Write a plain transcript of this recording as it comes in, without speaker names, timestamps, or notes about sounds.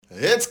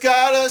It's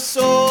got a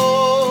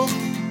soul,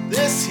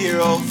 this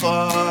hero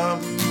farm.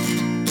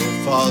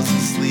 It falls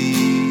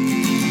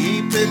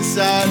asleep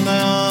inside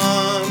my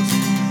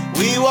arms.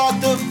 We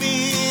walk the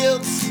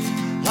fields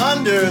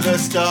under the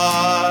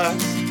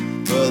stars.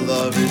 For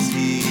love is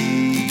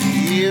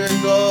here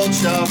in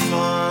Goldshaw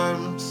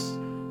Farms.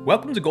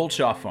 Welcome to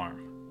Goldshaw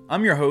Farm.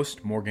 I'm your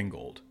host, Morgan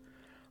Gold.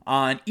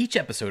 On each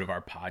episode of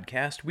our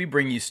podcast, we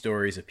bring you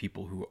stories of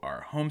people who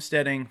are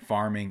homesteading,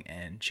 farming,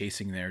 and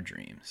chasing their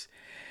dreams.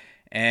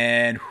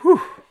 And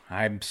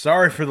I'm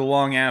sorry for the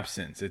long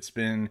absence. It's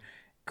been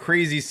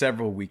crazy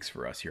several weeks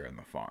for us here on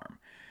the farm.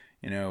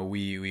 You know,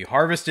 we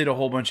harvested a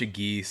whole bunch of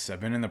geese.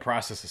 I've been in the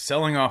process of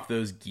selling off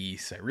those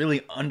geese. I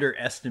really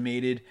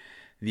underestimated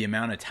the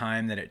amount of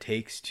time that it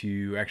takes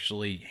to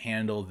actually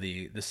handle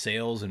the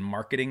sales and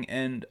marketing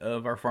end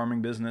of our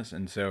farming business.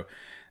 And so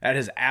that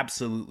has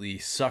absolutely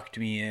sucked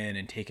me in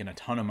and taken a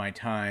ton of my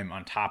time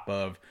on top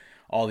of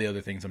all the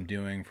other things I'm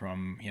doing,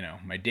 from,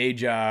 my day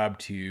job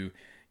to,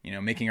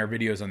 making our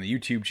videos on the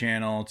YouTube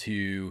channel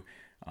to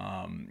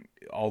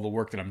all the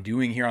work that I'm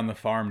doing here on the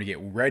farm to get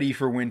ready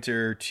for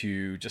winter,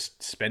 to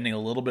just spending a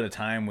little bit of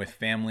time with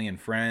family and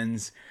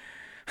friends.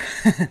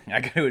 I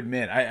got to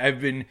admit,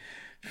 I've been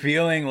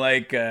feeling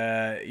like,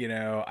 I've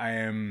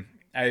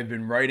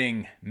been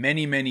writing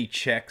many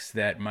checks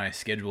that my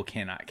schedule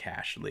cannot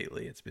cash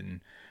lately. It's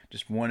been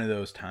just one of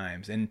those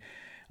times. And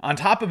on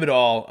top of it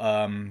all,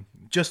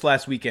 just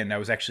last weekend, I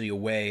was actually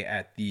away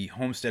at the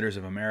Homesteaders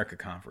of America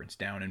conference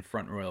down in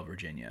Front Royal,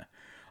 Virginia.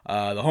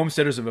 The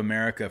Homesteaders of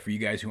America, for you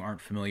guys who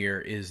aren't familiar,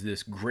 is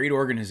this great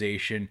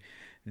organization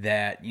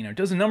that,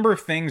 does a number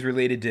of things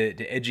related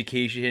to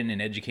education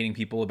and educating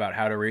people about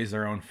how to raise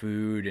their own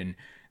food and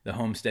the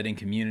homesteading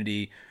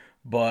community.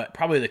 But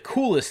probably the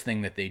coolest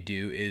thing that they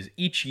do is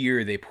each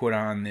year they put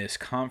on this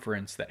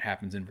conference that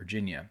happens in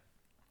Virginia.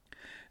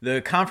 The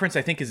conference,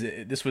 I think,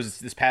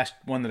 this past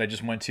one that I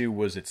just went to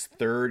was its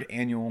third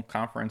annual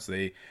conference.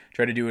 They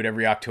try to do it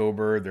every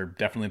October. They're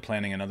definitely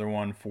planning another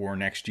one for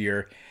next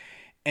year.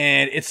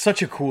 And it's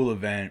such a cool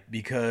event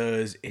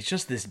because it's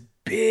just this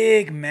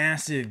big,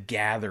 massive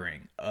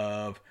gathering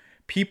of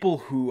people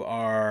who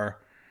are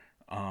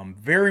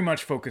very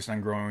much focused on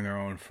growing their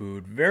own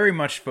food, very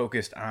much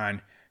focused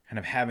on kind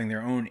of having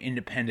their own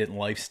independent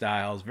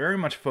lifestyles, very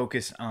much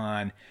focused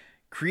on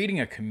creating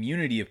a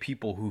community of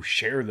people who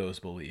share those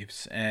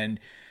beliefs. And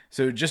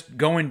so just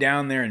going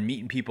down there and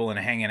meeting people and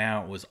hanging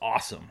out was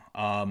awesome.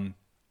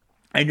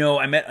 I know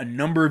I met a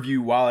number of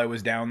you while I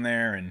was down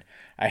there, and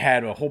I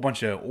had a whole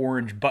bunch of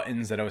orange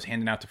buttons that I was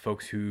handing out to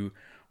folks who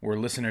were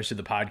listeners to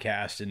the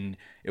podcast, and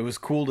it was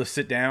cool to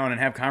sit down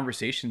and have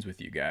conversations with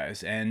you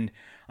guys. And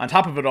on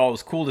top of it all, it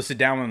was cool to sit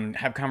down and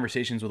have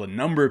conversations with a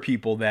number of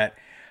people that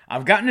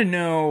I've gotten to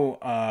know,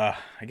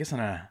 I guess on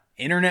a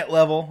internet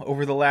level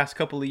over the last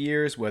couple of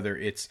years, whether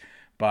it's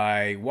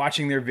by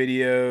watching their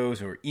videos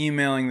or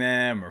emailing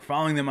them or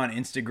following them on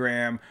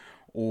Instagram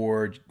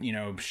or,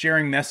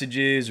 sharing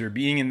messages or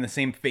being in the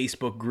same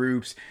Facebook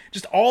groups,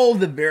 just all of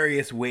the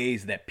various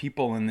ways that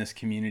people in this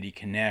community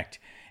connect.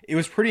 It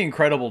was pretty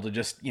incredible to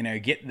just,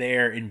 get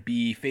there and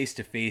be face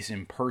to face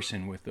in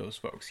person with those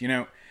folks.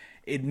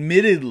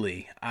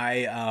 Admittedly,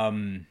 I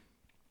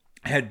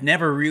had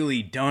never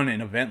really done an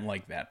event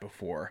like that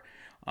before.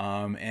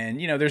 And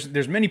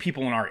there's many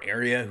people in our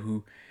area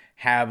who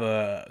have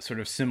a sort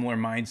of similar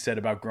mindset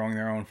about growing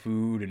their own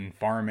food and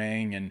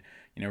farming and,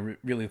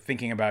 really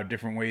thinking about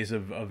different ways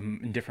of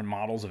different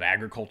models of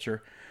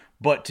agriculture.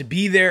 But to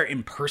be there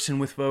in person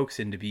with folks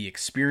and to be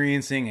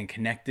experiencing and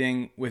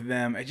connecting with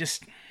them,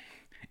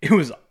 it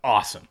was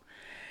awesome.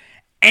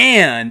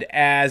 And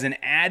as an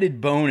added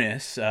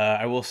bonus,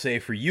 I will say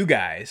for you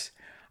guys,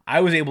 I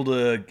was able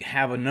to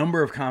have a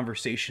number of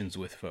conversations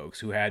with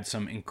folks who had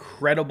some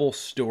incredible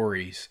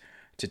stories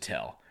to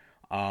tell.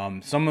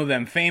 Some of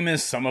them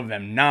famous, some of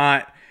them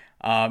not.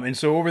 And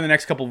so over the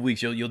next couple of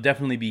weeks, you'll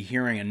definitely be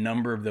hearing a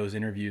number of those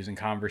interviews and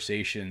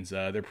conversations.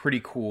 They're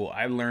pretty cool.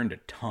 I learned a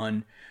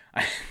ton.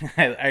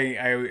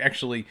 I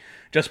actually,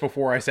 just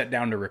before I sat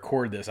down to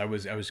record this, I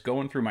was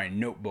going through my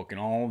notebook and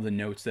all of the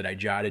notes that I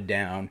jotted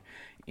down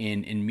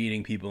in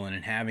meeting people and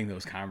in having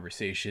those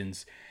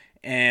conversations.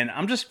 And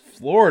I'm just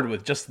floored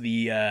with just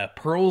the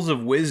pearls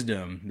of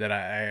wisdom that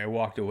I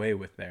walked away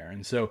with there.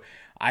 And so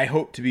I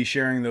hope to be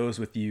sharing those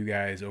with you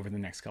guys over the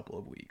next couple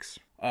of weeks.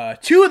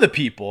 Two of the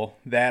people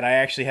that I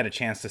actually had a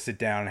chance to sit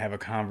down and have a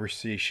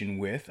conversation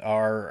with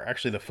are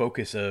actually the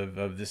focus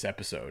of this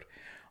episode.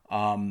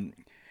 I'm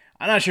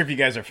not sure if you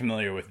guys are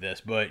familiar with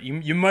this, but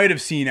you might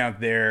have seen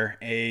out there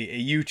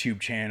a YouTube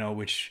channel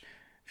which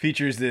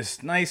features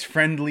this nice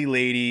friendly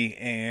lady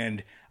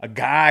and a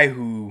guy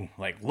who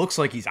looks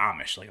like he's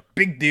Amish, like a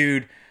big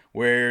dude,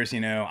 wears,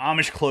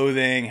 Amish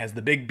clothing, has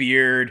the big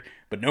beard,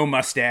 but no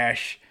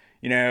mustache,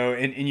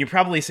 and you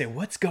probably say,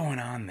 what's going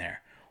on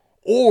there?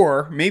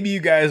 Or maybe you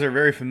guys are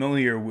very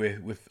familiar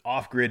with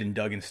Off Grid and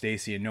Doug and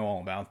Stacy and know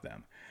all about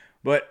them.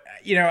 But,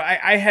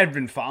 I had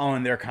been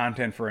following their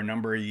content for a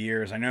number of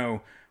years. I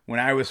know when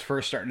I was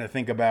first starting to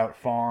think about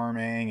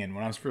farming and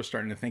when I was first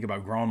starting to think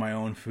about growing my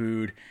own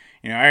food,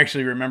 I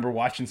actually remember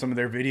watching some of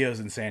their videos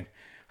and saying,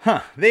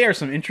 they are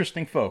some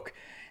interesting folk.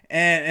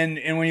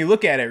 And when you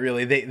look at it,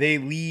 really, they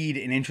lead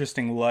an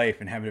interesting life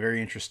and have a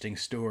very interesting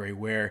story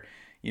where,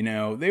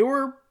 they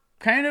were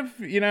kind of,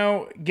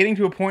 getting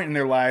to a point in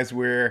their lives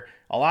where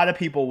a lot of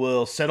people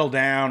will settle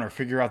down or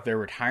figure out their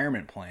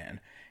retirement plan.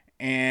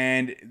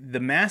 And the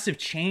massive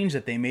change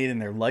that they made in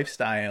their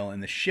lifestyle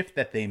and the shift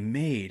that they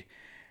made,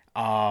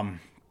 I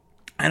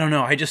don't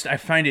know. I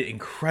find it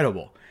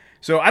incredible.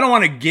 So I don't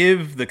want to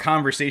give the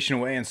conversation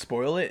away and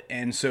spoil it.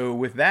 And so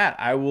with that,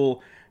 I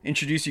will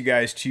introduce you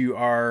guys to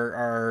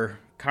our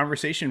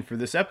conversation for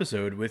this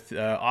episode with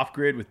Off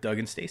Grid with Doug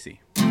and Stacy.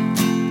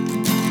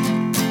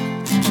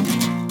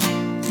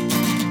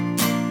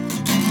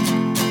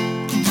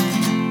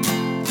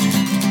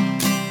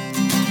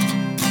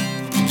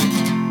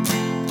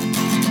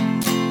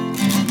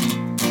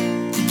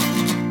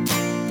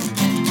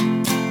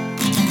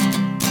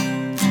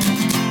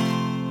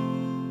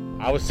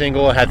 I was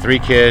single, had 3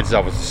 kids. I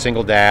was a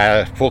single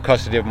dad, full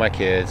custody of my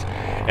kids.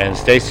 And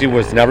Stacy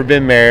was never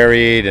been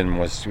married and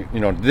was,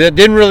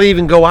 didn't really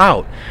even go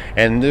out.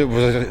 And it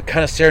was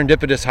kind of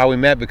serendipitous how we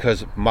met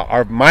because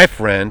my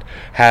friend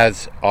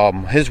has,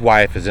 his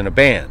wife is in a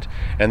band.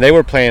 And they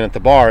were playing at the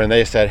bar and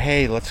they said,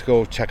 hey, let's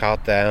go check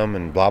out them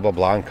and blah, blah,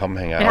 blah and come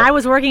hang out. And I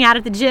was working out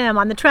at the gym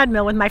on the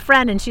treadmill with my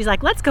friend and she's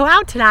like, let's go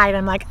out tonight.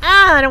 I'm like,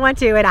 I don't want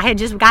to. And I had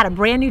just got a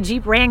brand new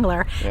Jeep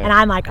Wrangler. Yeah. And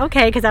I'm like,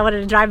 okay, because I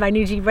wanted to drive my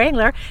new Jeep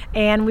Wrangler.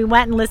 And we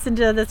went and listened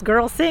to this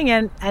girl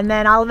singing. And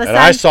then all of a sudden.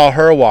 And I saw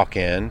her walk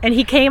in. And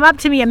he came up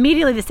to me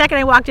immediately the second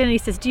I walked in and he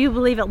says, do you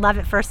believe in love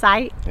at first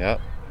sight?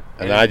 Yep.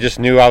 And I just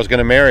knew I was going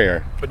to marry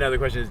her. But now the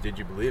question is, did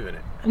you believe in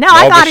it? No,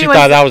 I thought she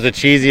thought that was the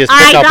cheesiest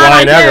pickup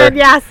line ever.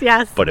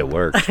 Yes. But it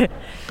worked.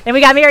 And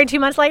we got married 2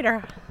 months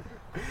later.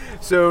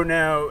 So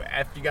now,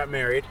 after you got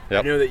married,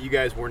 yep. I know that you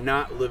guys were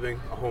not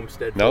living a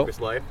homestead-focused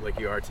life like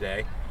you are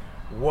today.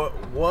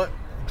 What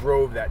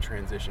drove that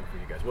transition for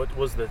you guys? What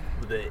was the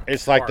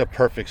It's like the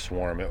perfect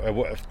swarm.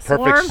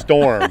 Perfect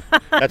storm.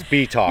 That's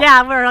bee talk.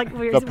 Yeah,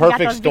 the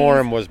perfect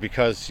storm was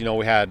because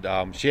we had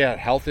she had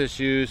health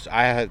issues.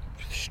 I had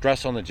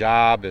stress on the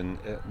job and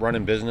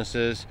running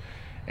businesses,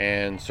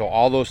 and so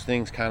all those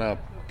things kind of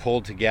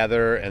pulled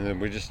together, and then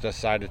we just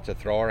decided to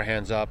throw our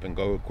hands up and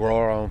go grow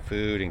our own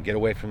food and get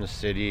away from the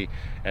city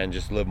and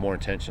just live more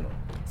intentional.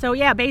 So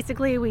yeah,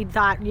 basically we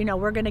thought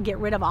we're going to get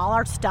rid of all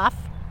our stuff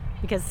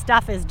because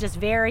stuff is just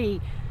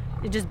it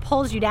just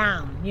pulls you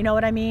down. You know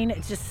what I mean?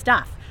 It's just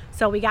stuff.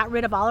 So we got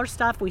rid of all our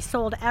stuff. We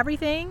sold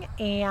everything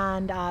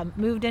and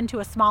moved into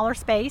a smaller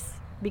space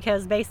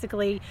because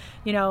basically,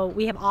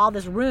 we have all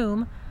this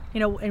room,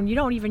 and you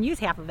don't even use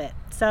half of it.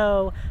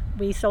 So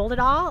we sold it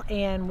all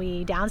and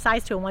we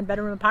downsized to a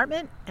 1-bedroom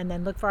apartment and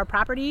then looked for our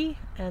property.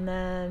 And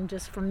then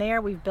just from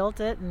there, we've built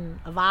it and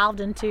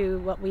evolved into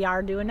what we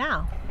are doing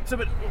now. So,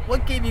 but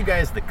what gave you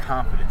guys the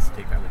confidence to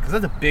take that leap?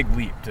 Because that's a big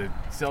leap to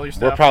sell your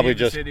stuff. We're probably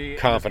just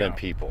confident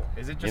people.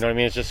 Is it just, you know what I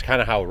mean? It's just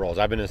kind of how it rolls.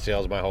 I've been in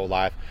sales my whole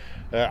life.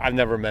 I've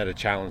never met a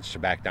challenge to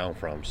back down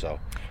from. So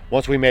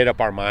once we made up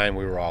our mind,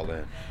 we were all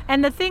in.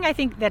 And the thing I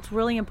think that's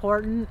really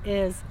important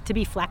is to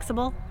be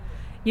flexible.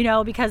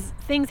 Because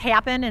things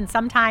happen and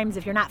sometimes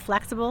if you're not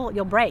flexible,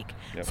 you'll break.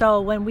 Yep.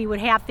 So when we would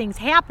have things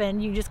happen,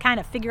 you just kind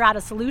of figure out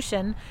a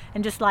solution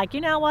and just like,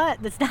 you know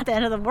what, that's not the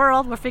end of the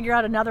world. We'll figure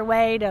out another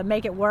way to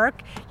make it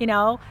work.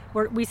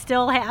 We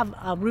still have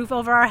a roof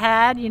over our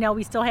head,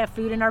 we still have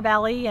food in our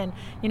belly and,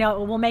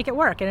 we'll make it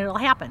work and it'll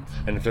happen.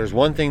 And if there's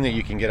one thing that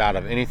you can get out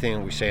of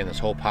anything we say in this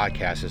whole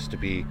podcast is to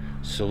be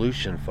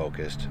solution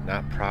focused,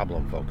 not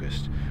problem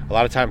focused. A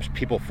lot of times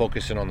people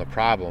focus in on the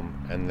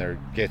problem and they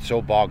get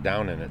so bogged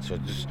down in it. So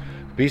just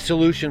be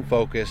solution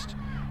focused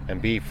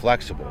and be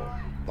flexible,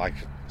 like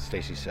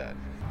Stacy said.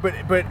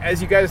 But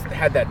as you guys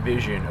had that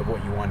vision of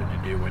what you wanted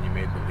to do when you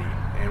made the leap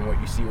and what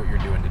you see what you're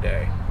doing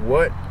today,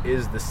 what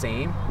is the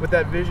same with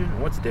that vision?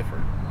 What's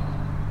different?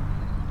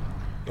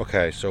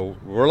 Okay, so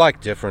we're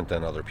different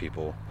than other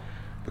people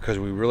because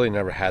we really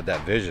never had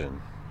that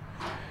vision.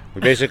 We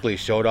basically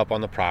showed up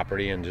on the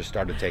property and just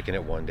started taking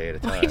it one day at a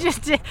time.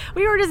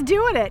 We were just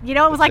doing it. It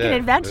was like an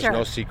adventure. There's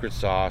no secret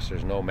sauce.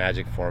 There's no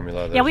magic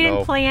formula. We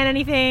didn't plan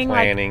anything.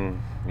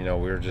 Planning.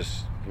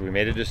 We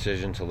made a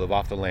decision to live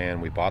off the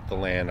land. We bought the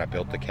land. I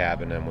built the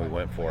cabin and we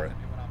went for it.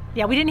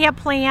 Yeah, we didn't have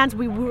plans.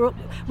 We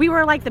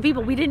were like the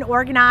people. We didn't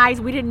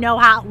organize. We didn't know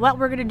what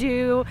we're gonna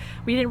do.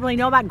 We didn't really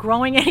know about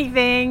growing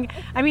anything.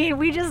 I mean,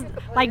 we just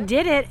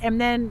did it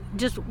and then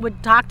just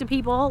would talk to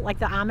people like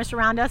the Amish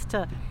around us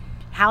to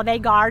how they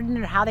garden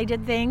and how they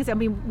did things. I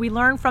mean, we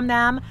learned from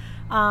them,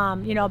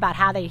 about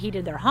how they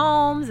heated their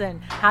homes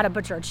and how to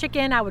butcher a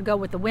chicken. I would go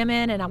with the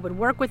women and I would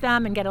work with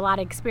them and get a lot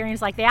of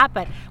experience like that.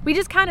 But we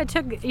just kind of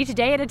took each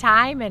day at a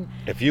time. And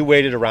if you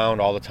waited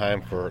around all the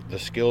time for the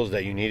skills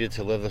that you needed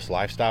to live this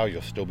lifestyle,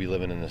 you'll still be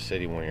living in the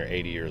city when you're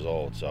 80 years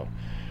old. So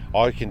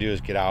all you can do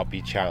is get out,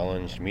 be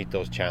challenged, meet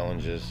those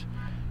challenges,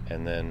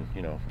 and then,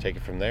 take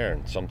it from there.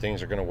 And some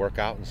things are going to work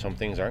out and some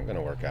things aren't going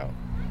to work out.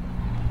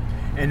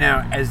 And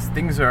now, as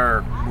things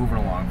are moving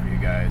along for you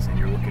guys and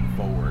you're looking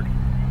forward,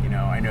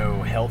 I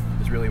know health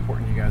is really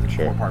important to you guys. It's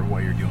Sure. a core part of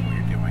what you're doing.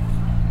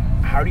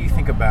 How do you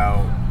think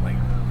about like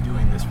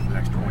doing this for the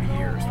next 20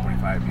 years,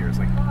 25 years,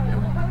 like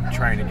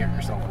trying to get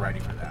yourself ready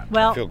for that?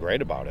 I feel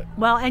great about it.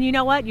 Well, and you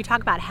know what? You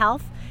talk about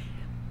health.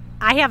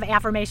 I have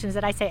affirmations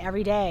that I say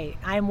every day.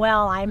 I am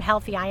well, I am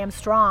healthy, I am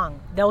strong.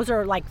 Those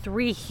are like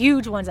 3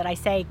 huge ones that I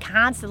say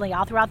constantly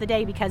all throughout the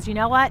day, because you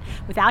know what?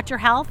 Without your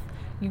health,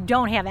 you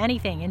don't have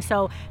anything. And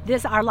so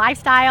our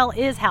lifestyle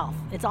is health.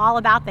 It's all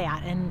about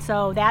that. And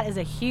so that is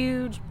a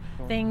huge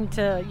thing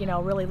to,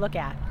 really look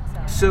at.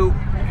 So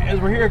as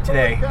we're here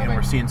today and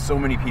we're seeing so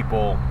many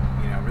people,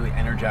 really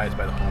energized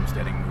by the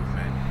homesteading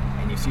movement,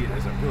 and you see it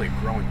as a really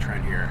growing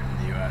trend here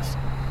in the U.S.,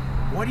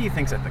 what do you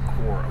think's at the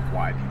core of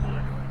why people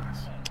are doing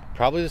this?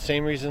 Probably the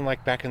same reason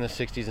like back in the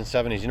 60s and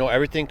 70s.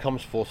 Everything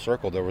comes full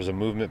circle. There was a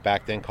movement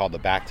back then called the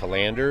Back to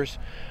Landers.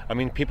 I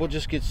mean, people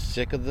just get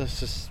sick of the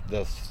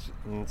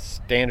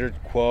standard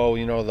quo,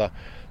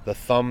 the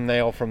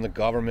thumbnail from the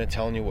government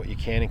telling you what you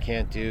can and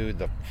can't do.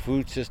 The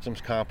food system's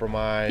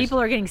compromised. People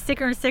are getting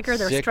sicker and sicker.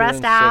 They're Sicker stressed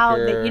and out.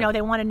 sicker.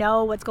 They want to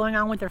know what's going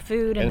on with their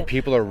food. And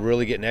people are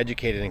really getting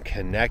educated and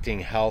connecting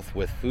health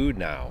with food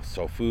now.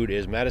 So food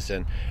is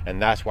medicine,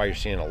 and that's why you're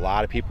seeing a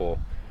lot of people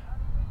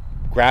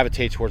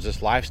gravitate towards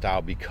this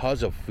lifestyle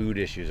because of food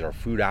issues or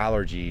food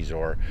allergies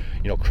or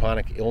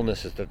chronic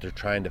illnesses that they're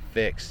trying to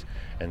fix.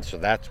 And so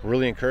that's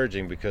really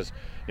encouraging because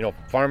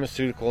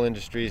pharmaceutical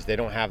industries, they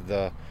don't have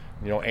the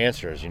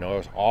answers.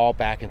 It's all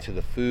back into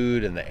the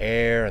food and the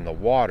air and the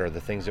water,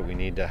 the things that we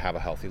need to have a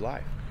healthy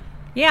life.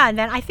 Yeah, and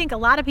then I think a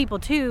lot of people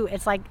too,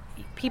 it's like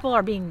people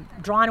are being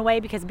drawn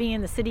away because being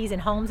in the cities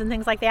and homes and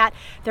things like that,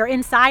 they're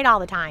inside all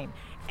the time.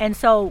 And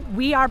so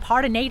we are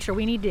part of nature.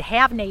 We need to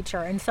have nature.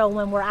 And so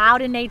when we're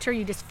out in nature,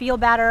 you just feel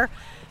better.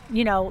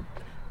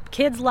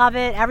 Kids love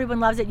it. Everyone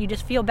loves it. You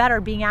just feel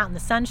better being out in the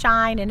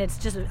sunshine, and it's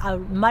just a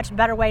much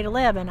better way to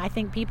live. And I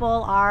think people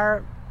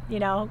are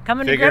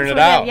coming to grips with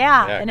it.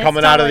 Yeah. And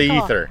coming out of the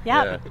ether.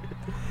 Yep. Yeah.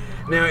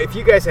 Now, if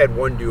you guys had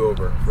one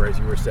do-over for as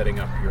you were setting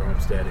up your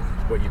homestead and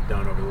what you've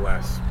done over the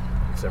last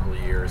several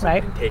years,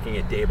 right, and taking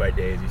it day by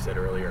day, as you said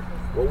earlier,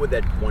 what would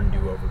that one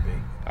do-over be?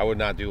 I would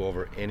not do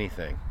over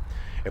anything.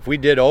 If we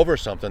did over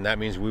something, that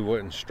means we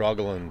wouldn't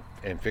struggle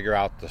and figure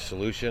out the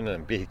solution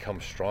and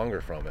become stronger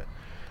from it.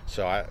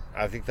 So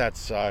I think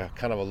that's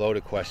kind of a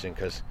loaded question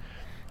because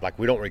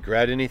we don't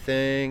regret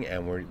anything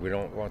and we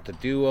don't want the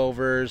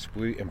do-overs.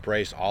 We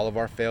embrace all of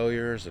our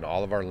failures and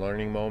all of our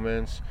learning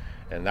moments,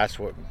 and that's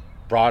what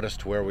brought us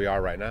to where we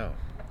are right now.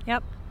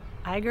 Yep,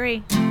 I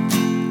agree.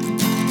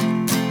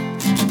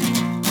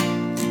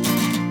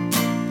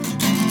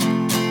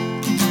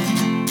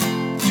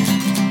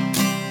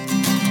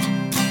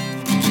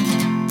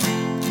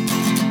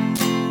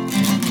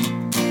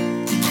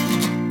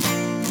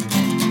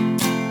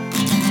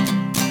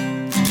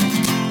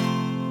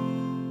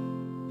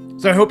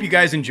 So I hope you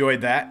guys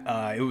enjoyed that.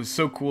 It was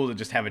so cool to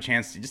just have a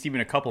chance to just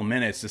even a couple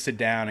minutes to sit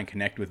down and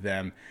connect with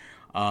them.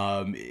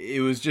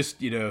 It was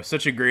just,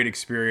 such a great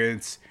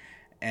experience.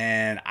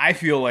 And I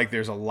feel like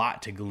there's a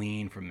lot to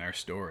glean from their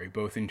story,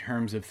 both in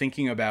terms of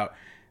thinking about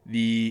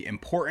the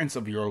importance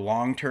of your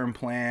long-term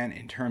plan,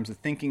 in terms of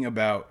thinking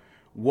about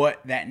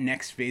what that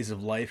next phase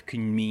of life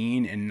can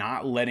mean and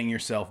not letting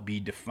yourself be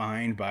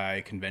defined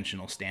by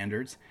conventional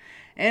standards.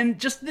 And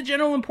just the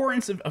general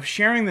importance of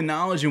sharing the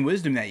knowledge and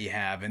wisdom that you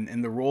have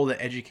and the role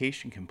that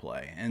education can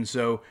play. And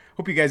so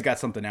hope you guys got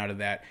something out of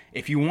that.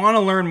 If you want to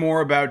learn more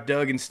about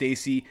Doug and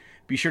Stacy,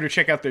 be sure to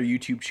check out their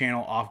YouTube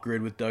channel, Off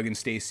Grid with Doug and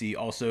Stacy.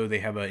 Also, they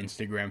have an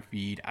Instagram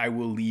feed. I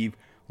will leave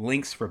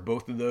links for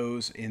both of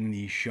those in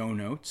the show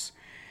notes.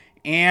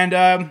 And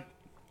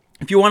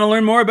if you want to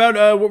learn more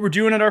about what we're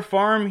doing at our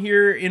farm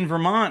here in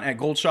Vermont at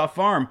Goldshaw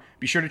Farm,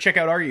 be sure to check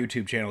out our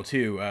YouTube channel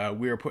too.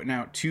 We are putting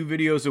out 2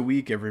 videos a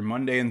week every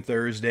Monday and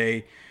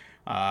Thursday.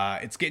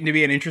 It's getting to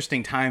be an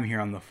interesting time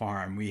here on the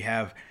farm. We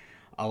have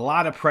a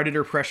lot of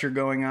predator pressure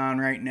going on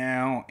right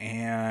now,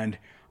 and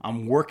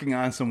I'm working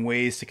on some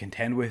ways to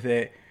contend with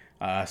it.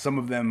 Some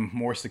of them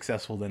more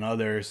successful than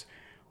others.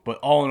 But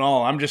all in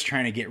all, I'm just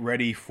trying to get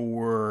ready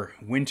for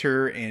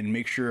winter and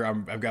make sure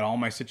I've got all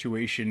my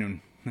situation and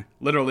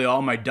literally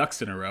all my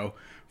ducks in a row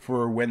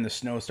for when the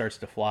snow starts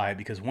to fly,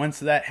 because once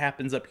that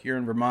happens up here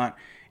in Vermont,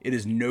 it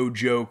is no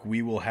joke.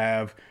 We will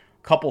have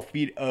a couple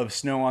feet of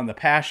snow on the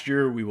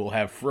pasture. We will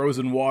have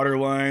frozen water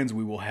lines.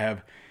 We will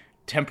have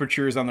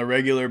temperatures on the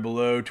regular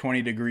below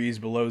 20 degrees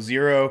below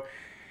zero.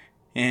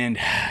 And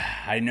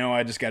I know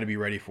I just got to be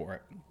ready for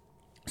it.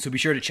 So be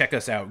sure to check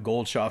us out,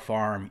 Goldshaw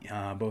Farm,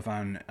 both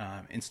on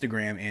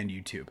Instagram and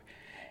YouTube.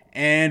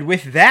 And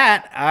with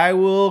that, I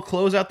will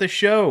close out the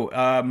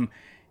show.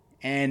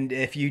 And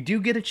if you do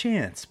get a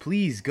chance,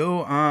 please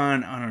go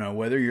on, I don't know,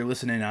 whether you're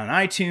listening on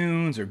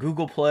iTunes or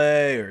Google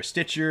Play or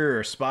Stitcher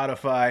or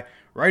Spotify,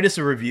 write us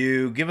a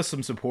review, give us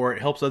some support.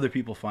 It helps other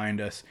people find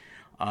us.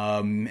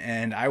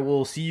 And I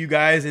will see you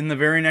guys in the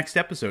very next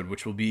episode,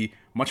 which will be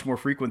much more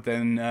frequent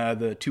than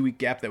the 2-week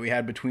gap that we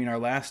had between our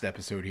last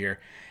episode here.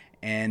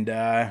 And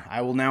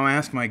I will now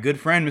ask my good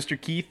friend, Mr.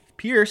 Keith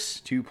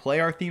Pierce, to play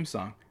our theme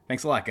song.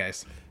 Thanks a lot,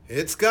 guys.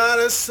 It's got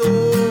a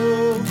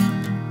soul,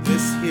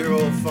 this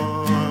hero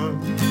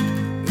farm.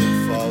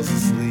 It falls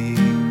asleep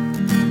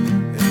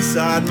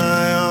inside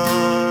my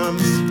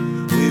arms.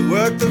 We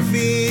work the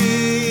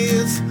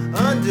fields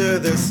under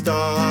the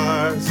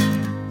stars.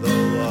 The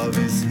love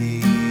is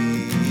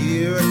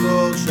here at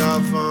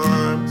Goldshop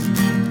Farms.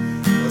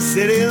 Well,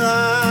 city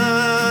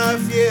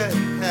life, yeah,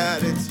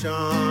 had its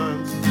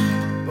charms,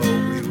 but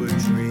we would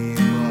dream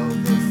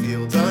of the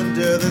fields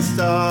under the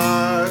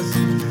stars.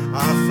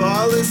 I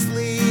fall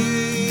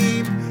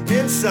asleep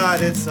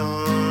inside its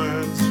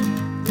arms.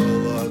 The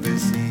love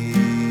is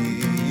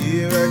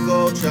here at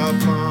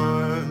Goldshop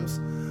Farms.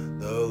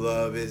 The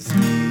love is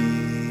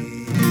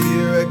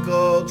here at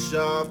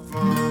Goldshop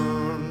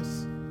Farms.